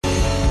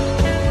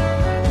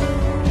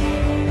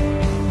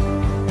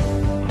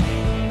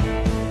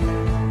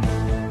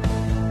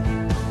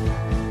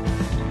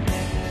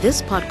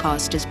This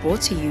podcast is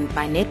brought to you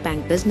by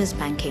Nedbank Business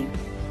Banking,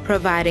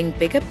 providing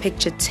bigger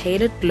picture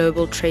tailored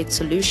global trade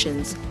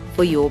solutions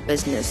for your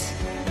business.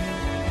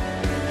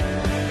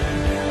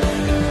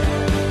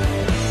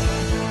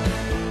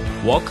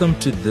 Welcome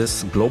to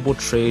this Global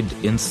Trade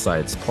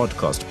Insights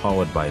podcast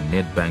powered by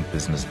Nedbank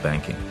Business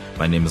Banking.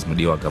 My name is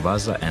Mudiwa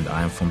Gabaza and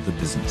I am from the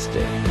Business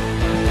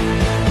Day.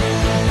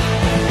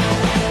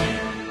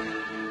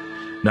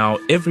 Now,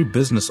 every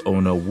business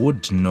owner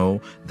would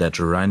know that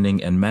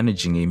running and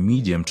managing a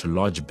medium to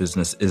large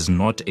business is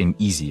not an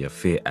easy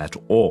affair at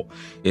all.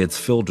 It's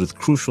filled with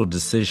crucial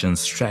decisions,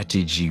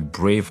 strategy,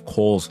 brave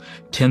calls,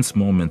 tense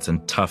moments,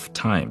 and tough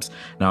times.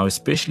 Now,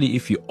 especially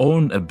if you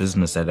own a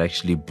business that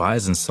actually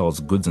buys and sells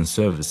goods and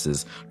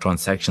services,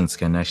 transactions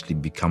can actually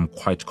become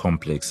quite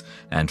complex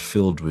and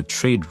filled with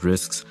trade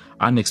risks,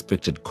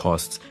 unexpected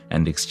costs,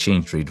 and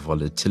exchange rate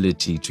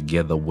volatility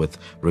together with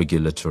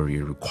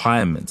regulatory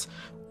requirements.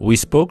 We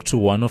spoke to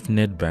one of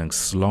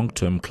Nedbank's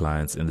long-term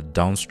clients in the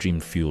downstream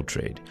fuel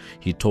trade.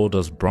 He told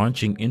us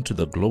branching into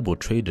the global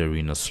trade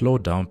arena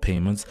slowed down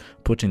payments,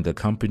 putting the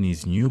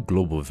company's new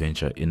global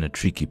venture in a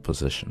tricky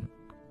position.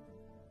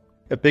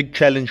 A big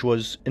challenge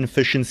was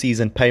inefficiencies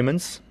in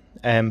payments,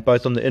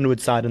 both on the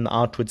inward side and the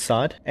outward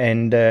side.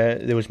 And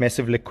there was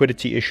massive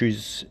liquidity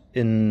issues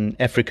in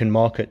African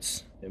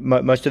markets.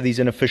 Most of these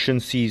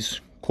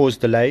inefficiencies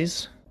caused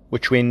delays,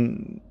 which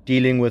when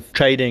dealing with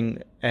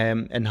trading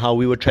and how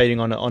we were trading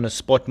on a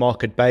spot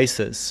market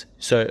basis,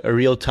 so a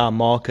real-time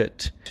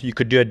market, you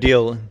could do a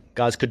deal,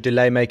 guys could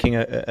delay making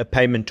a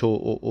payment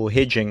or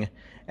hedging,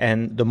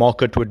 and the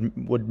market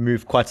would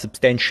move quite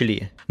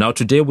substantially. Now,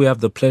 today we have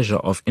the pleasure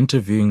of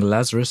interviewing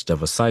Lazarus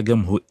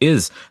Devasagam, who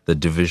is the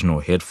divisional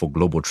head for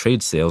global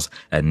trade sales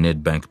at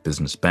Nedbank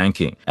Business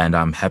Banking. And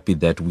I'm happy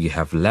that we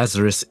have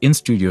Lazarus in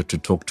studio to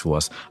talk to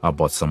us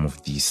about some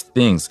of these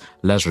things.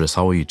 Lazarus,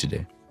 how are you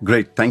today?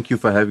 Great. Thank you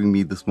for having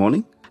me this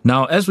morning.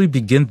 Now, as we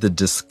begin the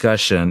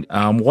discussion,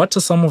 what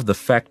are some of the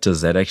factors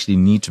that actually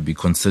need to be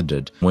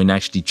considered when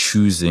actually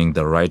choosing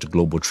the right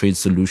global trade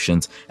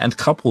solutions? And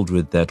coupled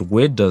with that,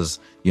 where does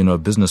a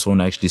business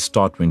owner actually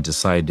start when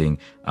deciding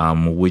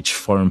which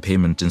foreign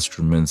payment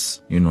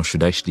instruments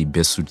should actually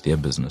best suit their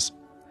business?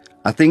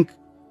 I think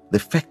the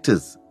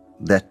factors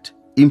that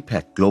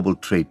impact global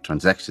trade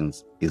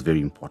transactions is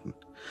very important.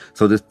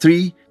 So the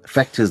three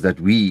factors that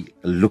we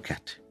look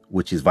at,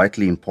 which is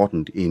vitally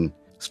important in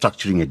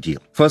structuring a deal.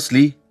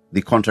 Firstly,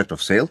 the contract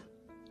of sale.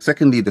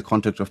 Secondly, the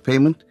contract of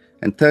payment.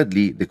 And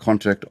thirdly, the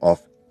contract of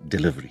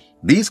delivery.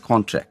 These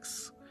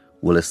contracts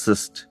will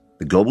assist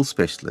the global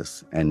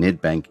specialists and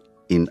Nedbank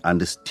in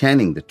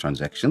understanding the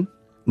transaction,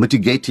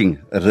 mitigating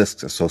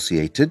risks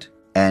associated,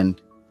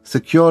 and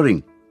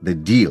securing the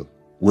deal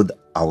with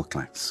our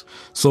clients.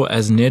 So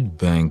as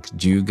Nedbank,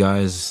 do you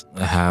guys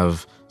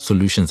have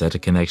solutions that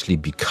can actually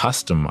be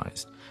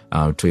customized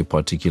to a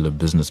particular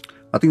business?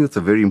 I think that's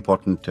a very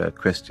important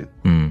question.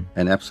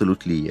 And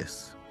absolutely,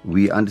 yes.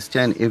 We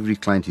understand every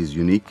client is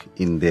unique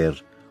in their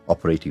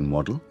operating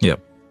model. Yeah.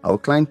 Our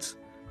clients'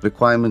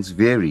 requirements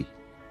vary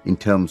in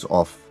terms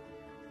of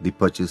the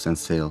purchase and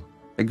sale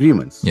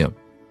agreements,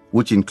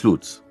 which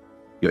includes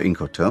your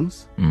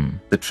Incoterms,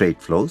 the trade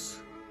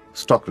flows,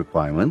 stock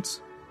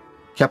requirements,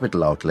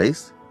 capital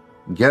outlays,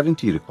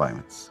 guarantee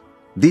requirements.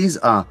 These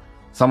are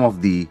some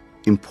of the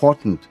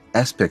important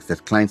aspects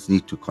that clients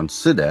need to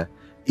consider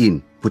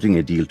in putting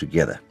a deal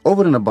together.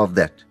 Over and above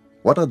that,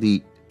 what are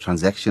the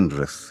transaction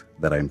risks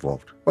that are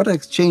involved? What are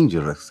exchange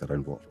risks that are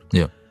involved?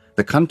 Yeah.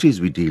 The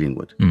countries we're dealing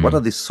with. What are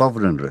the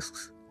sovereign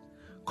risks?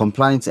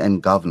 Compliance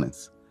and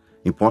governance.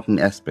 Important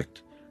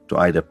aspect to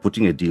either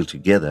putting a deal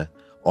together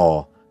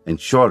or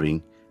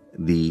ensuring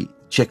the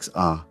checks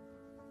are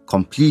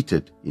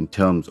completed in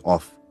terms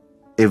of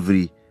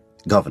every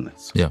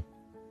governance. Yeah.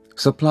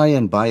 Supply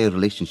and buyer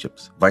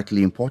relationships,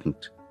 vitally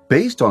important.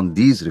 Based on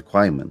these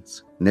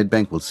requirements,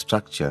 Nedbank will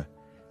structure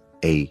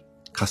a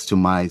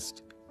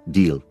customized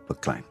deal per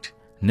client.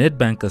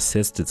 Nedbank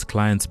assessed its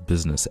client's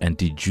business and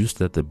deduced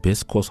that the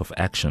best course of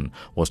action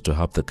was to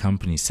help the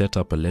company set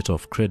up a letter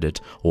of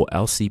credit or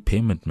LC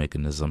payment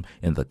mechanism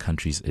in the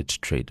countries it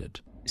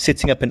traded.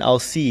 Setting up an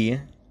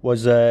LC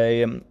was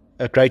a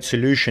great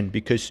solution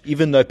because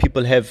even though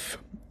people have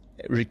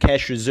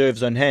cash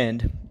reserves on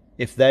hand,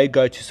 if they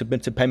go to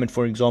submit a payment,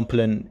 for example,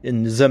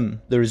 in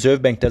Zim, the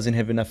Reserve Bank doesn't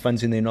have enough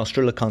funds in their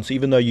Nostro account. So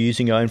even though you're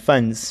using your own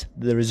funds,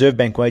 the Reserve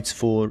Bank waits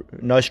for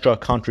Nostro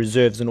account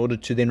reserves in order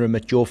to then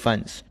remit your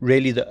funds.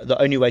 Really,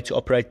 the only way to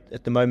operate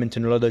at the moment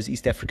in a lot of those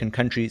East African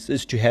countries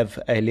is to have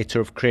a letter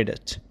of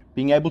credit.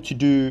 Being able to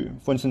do,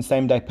 for instance,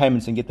 same-day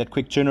payments and get that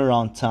quick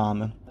turnaround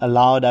time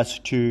allowed us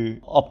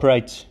to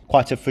operate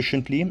quite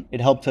efficiently.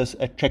 It helped us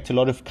attract a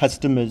lot of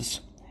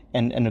customers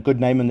and a good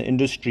name in the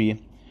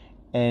industry,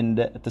 and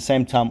at the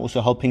same time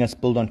also helping us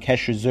build on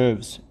cash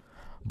reserves.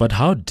 But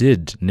how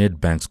did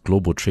Nedbank's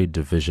Global Trade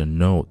Division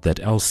know that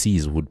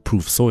LCs would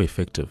prove so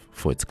effective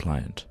for its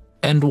client?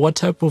 And what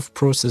type of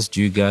process do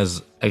you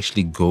guys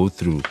actually go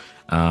through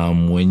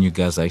when you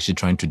guys are actually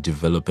trying to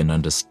develop an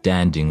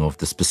understanding of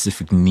the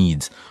specific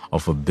needs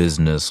of a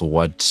business,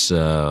 what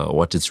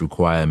its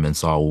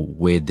requirements are,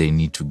 where they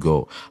need to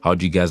go? How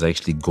do you guys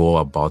actually go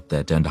about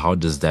that, and how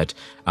does that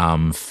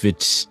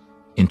fit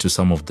into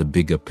some of the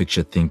bigger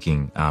picture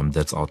thinking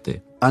that's out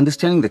there?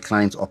 Understanding the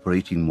client's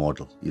operating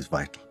model is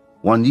vital.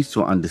 One needs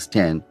to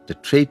understand the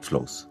trade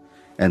flows,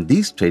 and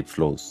these trade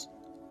flows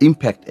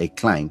impact a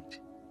client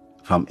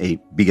from a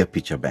bigger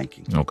picture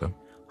banking. Okay.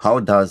 How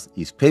does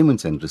his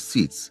payments and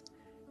receipts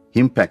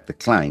impact the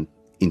client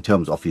in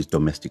terms of his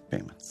domestic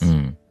payments?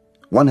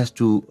 One has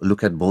to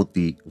look at both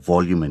the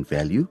volume and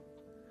value.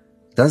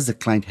 Does the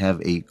client have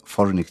a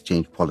foreign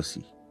exchange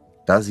policy?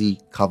 Does he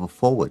cover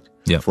forward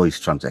for his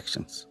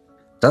transactions?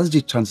 Does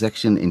the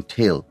transaction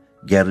entail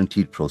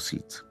guaranteed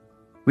proceeds?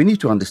 We need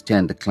to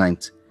understand the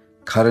client's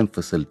current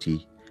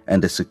facility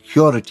and the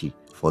security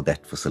for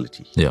that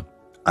facility. Yeah.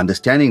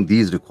 Understanding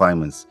these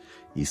requirements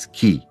is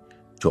key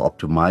to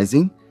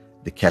optimizing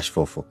the cash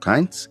flow for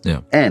clients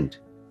and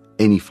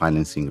any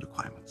financing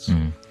requirements.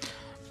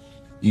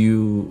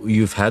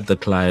 You've had the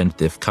client,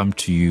 they've come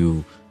to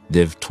you,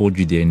 they've told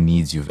you their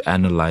needs, you've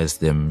analyzed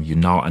them, you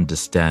now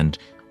understand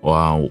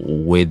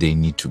where they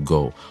need to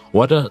go.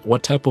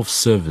 What type of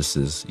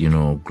services,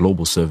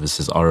 global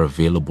services, are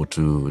available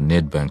to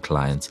Nedbank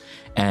clients,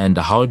 and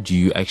how do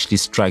you actually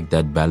strike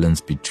that balance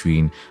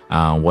between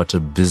what a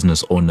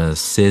business owner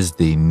says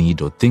they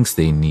need or thinks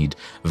they need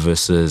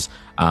versus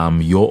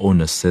your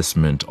own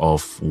assessment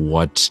of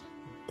what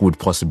would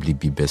possibly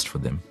be best for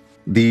them?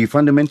 The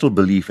fundamental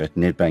belief at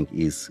Nedbank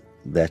is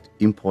that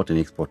import and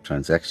export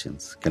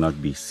transactions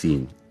cannot be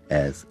seen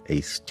as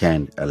a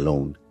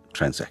stand-alone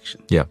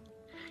transaction. Yeah.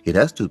 It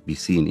has to be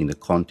seen in the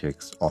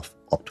context of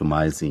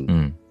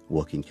optimizing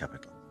working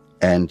capital.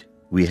 And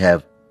we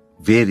have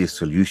various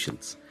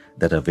solutions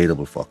that are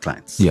available for our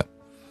clients. Yeah.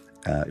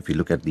 If you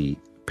look at the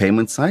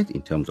payment side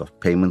in terms of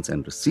payments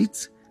and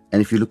receipts,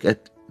 and if you look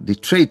at the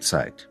trade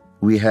side,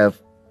 we have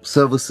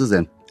services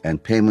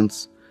and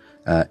payments,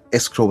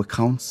 escrow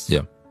accounts.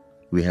 Yeah.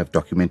 We have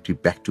documentary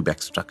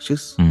back-to-back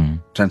structures,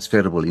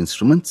 transferable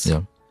instruments,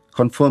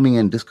 confirming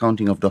and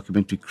discounting of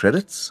documentary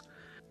credits,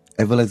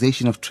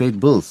 evaluation of trade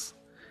bills,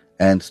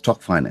 and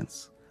stock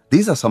finance.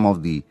 These are some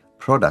of the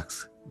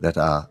products that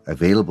are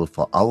available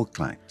for our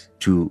client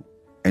to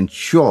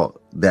ensure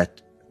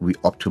that we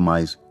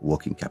optimize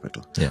working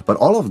capital. Yeah. But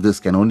all of this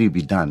can only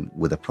be done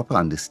with a proper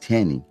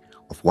understanding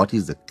of what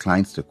is the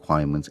client's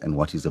requirements and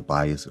what is the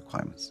buyer's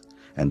requirements.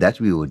 And that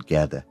we would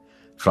gather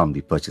from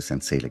the purchase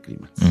and sale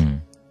agreements.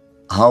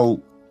 How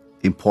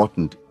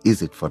important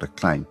is it for the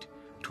client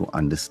to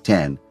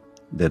understand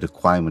the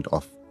requirement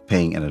of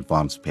paying an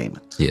advance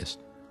payment? Yes.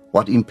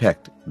 What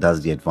impact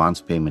does the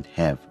advance payment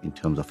have in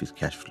terms of his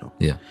cash flow?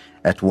 Yeah.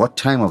 At what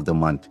time of the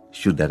month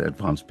should that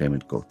advance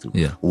payment go through?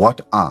 Yeah.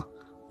 What are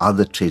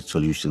other trade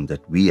solutions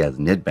that we as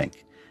Nedbank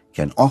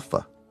can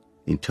offer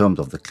in terms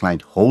of the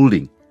client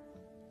holding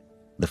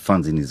the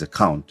funds in his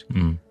account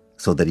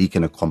so that he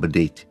can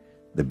accommodate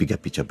the bigger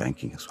picture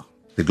banking as well?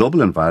 The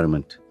global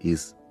environment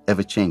is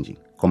ever changing.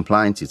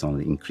 Compliance is on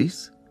the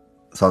increase.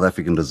 South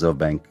African Reserve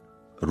Bank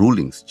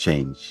rulings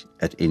change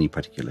at any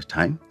particular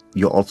time.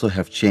 You also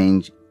have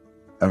change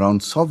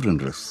around sovereign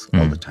risks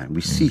all the time.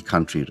 We see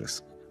country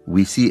risk.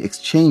 We see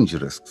exchange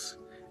risks,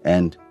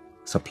 and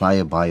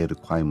supplier-buyer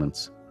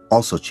requirements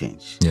also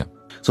change. Yeah.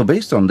 So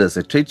based on this,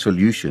 a trade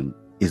solution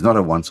is not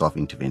a once-off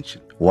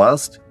intervention.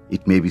 Whilst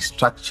it may be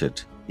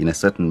structured in a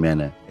certain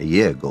manner a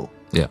year ago,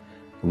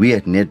 we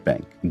at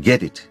Nedbank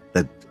get it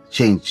that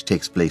change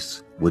takes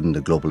place within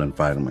the global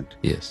environment.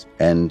 Yes.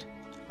 And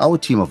our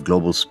team of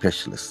global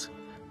specialists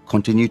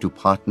continue to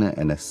partner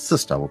and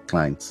assist our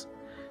clients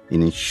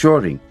in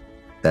ensuring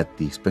that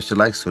the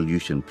specialized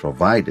solution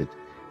provided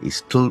is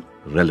still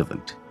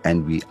relevant,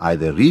 and we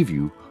either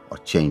review or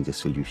change the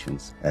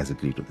solutions as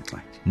agreed with the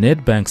client.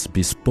 Nedbank's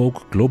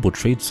bespoke global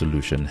trade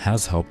solution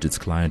has helped its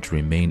client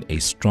remain a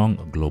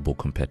strong global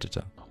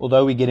competitor.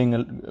 Although we're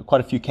getting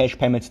quite a few cash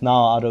payments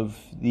now out of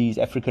these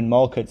African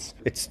markets,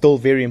 it's still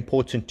very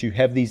important to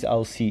have these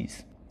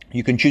LCs.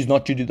 You can choose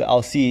not to do the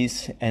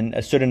LCs, and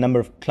a certain number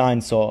of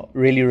clients are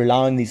really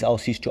relying on these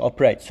LCs to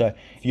operate. So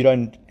if you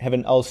don't have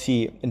an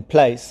LC in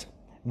place,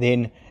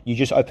 then you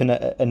just open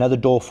another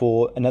door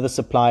for another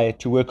supplier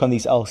to work on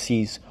these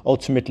LCs,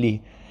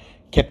 ultimately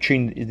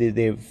capturing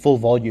their full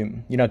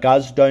volume.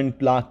 Guys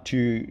don't like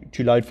to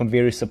load from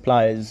various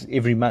suppliers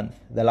every month.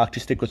 They like to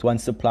stick with one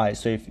supplier.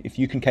 So if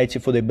you can cater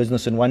for their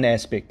business in one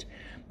aspect,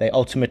 they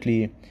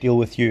ultimately deal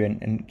with you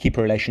and keep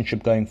a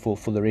relationship going for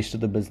the rest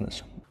of the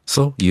business.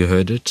 So you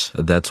heard it.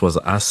 That was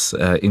us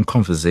in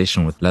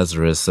conversation with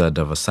Lazarus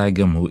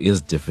Davasaigam, who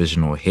is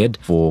divisional head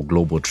for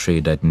global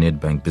trade at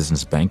Nedbank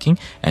Business Banking.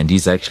 And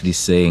he's actually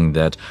saying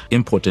that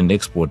import and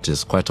export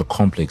is quite a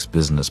complex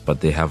business,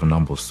 but they have a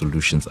number of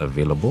solutions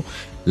available.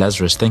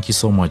 Lazarus, thank you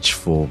so much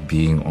for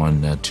being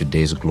on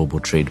today's Global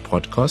Trade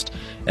podcast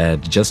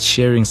and just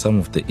sharing some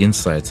of the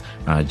insights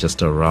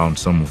just around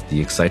some of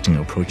the exciting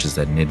approaches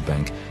that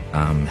Nedbank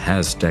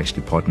has to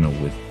actually partner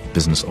with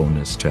business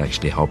owners to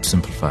actually help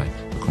simplify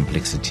the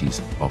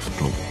complexities of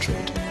global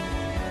trade.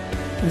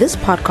 This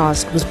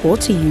podcast was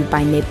brought to you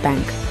by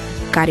Nedbank,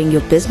 guiding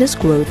your business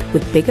growth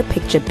with bigger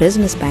picture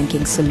business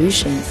banking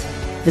solutions.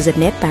 Visit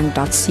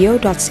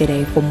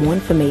nedbank.co.za for more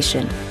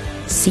information.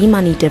 See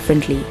money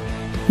differently.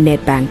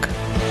 Nedbank.